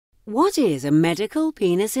What is a medical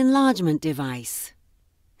penis enlargement device?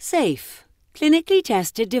 Safe, clinically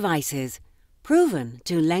tested devices proven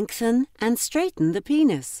to lengthen and straighten the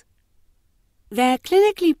penis. Their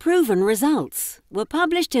clinically proven results were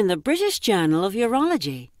published in the British Journal of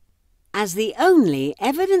Urology as the only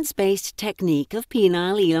evidence-based technique of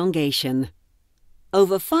penile elongation.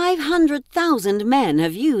 Over 500,000 men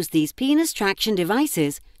have used these penis traction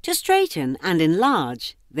devices to straighten and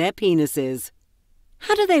enlarge their penises.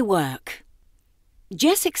 How do they work?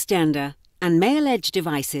 Jes-Extender and male edge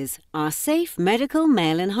devices are safe medical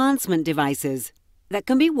male enhancement devices that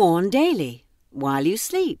can be worn daily, while you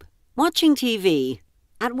sleep, watching TV,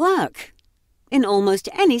 at work, in almost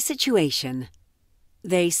any situation.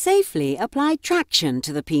 They safely apply traction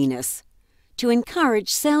to the penis to encourage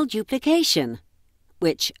cell duplication,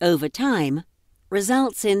 which over time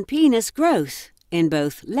results in penis growth in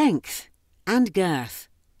both length and girth.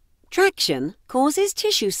 Traction causes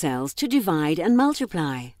tissue cells to divide and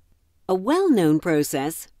multiply, a well-known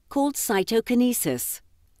process called cytokinesis.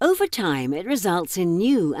 Over time, it results in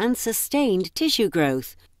new and sustained tissue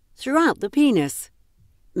growth throughout the penis,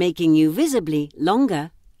 making you visibly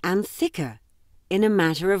longer and thicker in a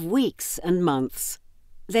matter of weeks and months.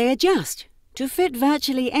 They adjust to fit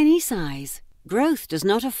virtually any size. Growth does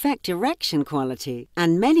not affect erection quality,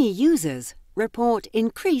 and many users report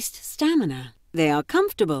increased stamina. They are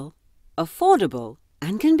comfortable, affordable,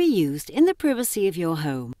 and can be used in the privacy of your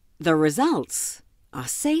home. The results are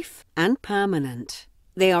safe and permanent.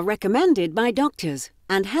 They are recommended by doctors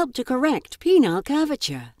and help to correct penile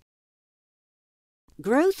curvature.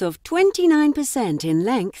 Growth of 29% in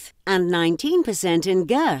length and 19% in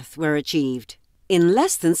girth were achieved in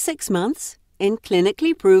less than 6 months in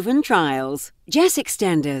clinically proven trials.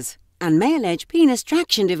 Jes-Extenders and male edge penis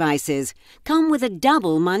traction devices come with a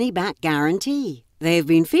double money-back guarantee. They have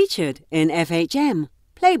been featured in FHM,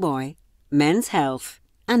 Playboy, Men's Health,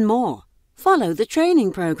 and more. Follow the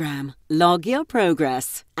training program, log your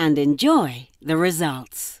progress, and enjoy the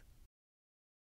results.